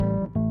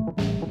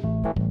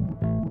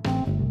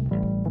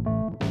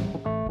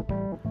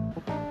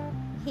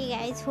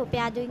guys, hope you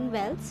are doing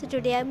well. So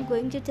today I'm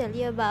going to tell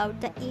you about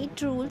the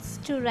 8 rules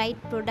to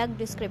write product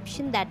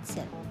description that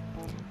sell.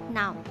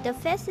 Now, the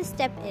first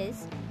step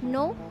is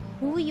know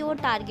who your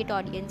target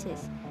audience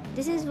is.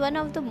 This is one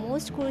of the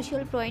most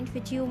crucial points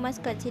which you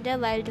must consider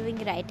while doing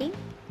writing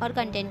or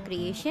content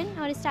creation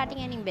or starting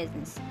any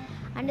business.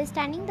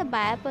 Understanding the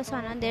buyer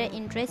persona, their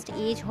interest,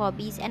 age,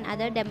 hobbies and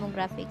other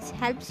demographics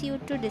helps you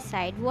to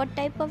decide what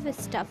type of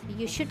stuff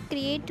you should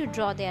create to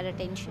draw their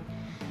attention.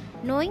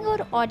 Knowing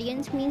your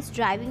audience means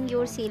driving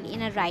your sale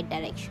in a right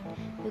direction.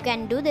 You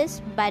can do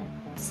this by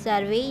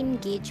survey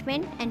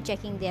engagement and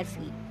checking their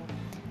feed.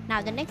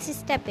 Now the next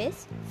step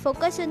is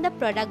focus on the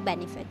product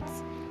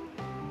benefits.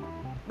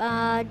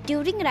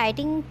 During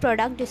writing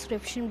product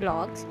description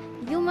blogs,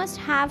 you must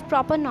have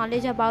proper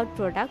knowledge about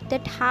product,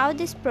 that how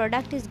this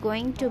product is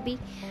going to be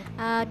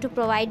to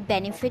provide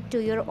benefit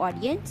to your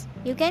audience.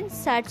 You can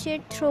search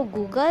it through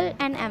Google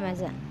and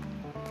Amazon.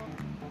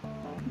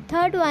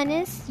 Third one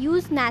is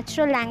use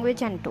natural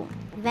language and tone.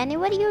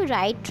 Whenever you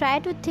write, try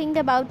to think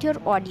about your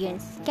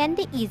audience. Can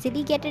they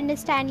easily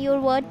understand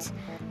your words?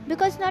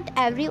 Because not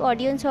every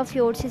audience of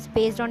yours is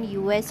based on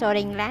US or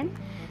England.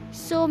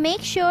 So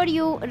make sure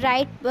you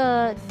write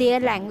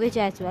their language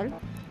as well.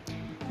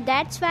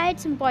 That's why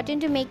it's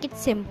important to make it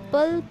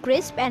simple,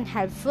 crisp and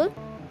helpful.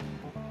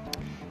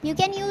 You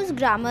can use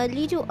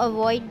Grammarly to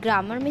avoid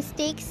grammar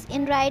mistakes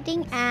in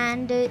writing,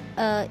 and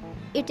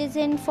it is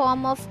in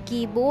form of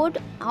keyboard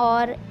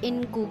or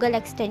in Google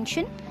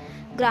extension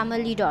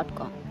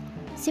grammarly.com.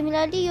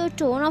 Similarly, your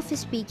tone of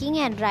speaking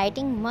and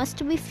writing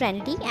must be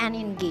friendly and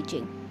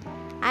engaging.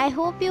 I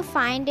hope you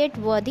find it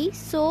worthy,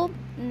 so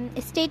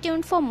stay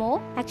tuned for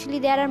more. Actually,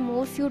 there are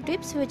more few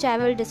tips which I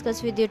will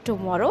discuss with you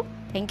tomorrow.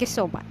 Thank you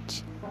so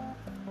much.